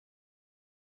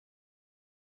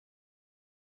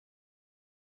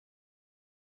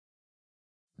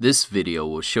This video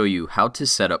will show you how to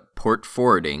set up port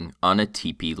forwarding on a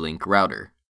TP-Link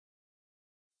router.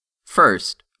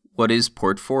 First, what is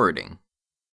port forwarding?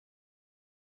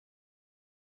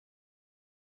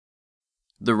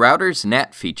 The router's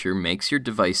NAT feature makes your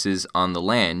devices on the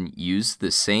LAN use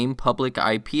the same public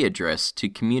IP address to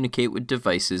communicate with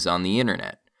devices on the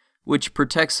internet, which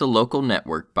protects the local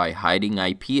network by hiding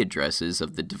IP addresses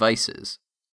of the devices.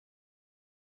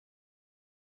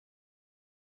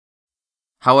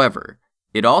 However,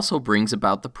 it also brings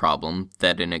about the problem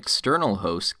that an external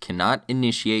host cannot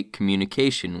initiate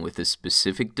communication with a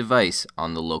specific device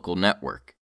on the local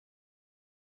network.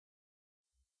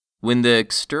 When the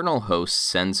external host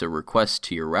sends a request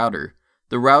to your router,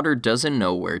 the router doesn't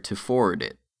know where to forward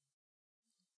it.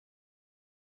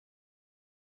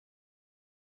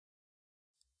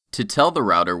 To tell the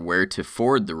router where to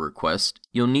forward the request,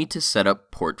 you'll need to set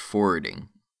up port forwarding.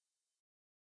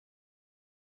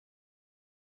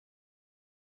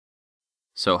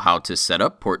 So how to set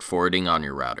up port forwarding on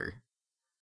your router?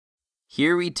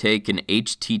 Here we take an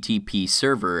HTTP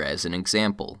server as an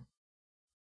example.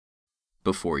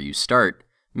 Before you start,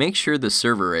 make sure the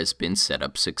server has been set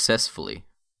up successfully.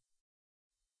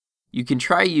 You can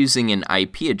try using an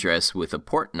IP address with a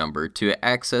port number to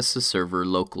access the server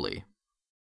locally.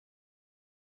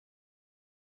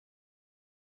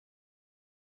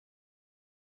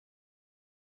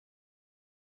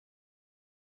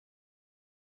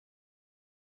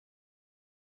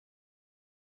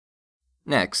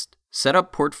 Next, set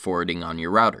up port forwarding on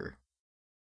your router.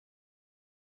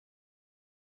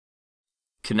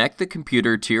 Connect the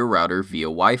computer to your router via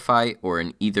Wi-Fi or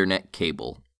an Ethernet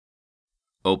cable.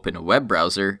 Open a web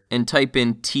browser and type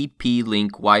in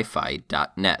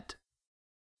tplinkwifi.net.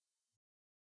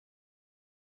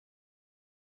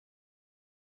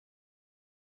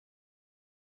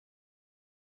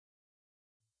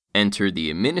 Enter the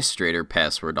administrator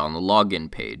password on the login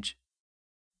page.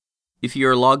 If you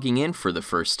are logging in for the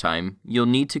first time, you'll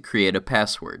need to create a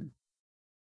password.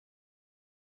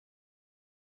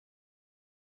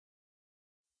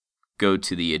 Go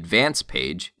to the Advanced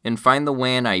page and find the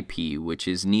WAN IP which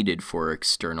is needed for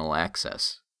external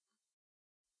access.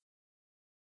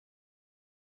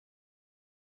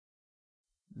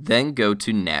 Then go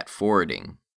to NAT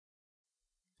forwarding.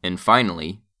 And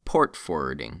finally, port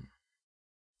forwarding.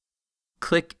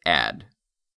 Click Add.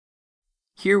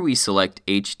 Here we select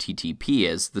HTTP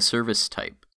as the service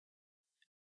type.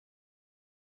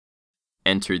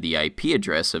 Enter the IP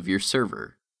address of your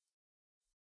server.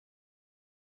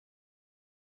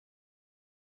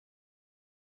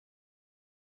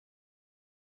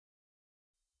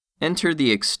 Enter the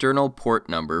external port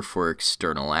number for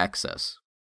external access.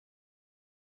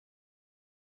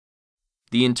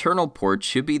 The internal port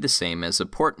should be the same as the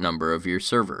port number of your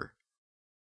server.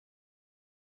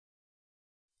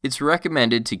 It's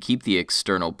recommended to keep the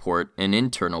external port and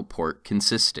internal port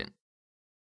consistent.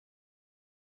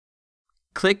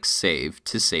 Click Save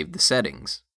to save the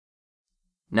settings.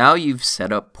 Now you've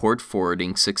set up port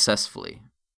forwarding successfully.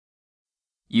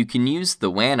 You can use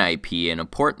the WAN IP and a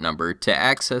port number to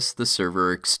access the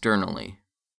server externally.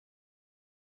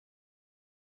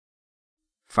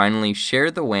 Finally,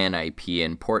 share the WAN IP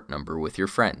and port number with your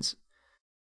friends.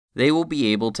 They will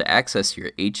be able to access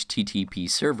your HTTP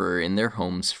server in their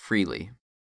homes freely.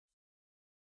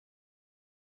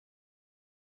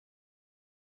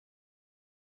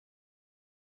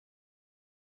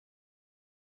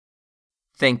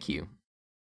 Thank you.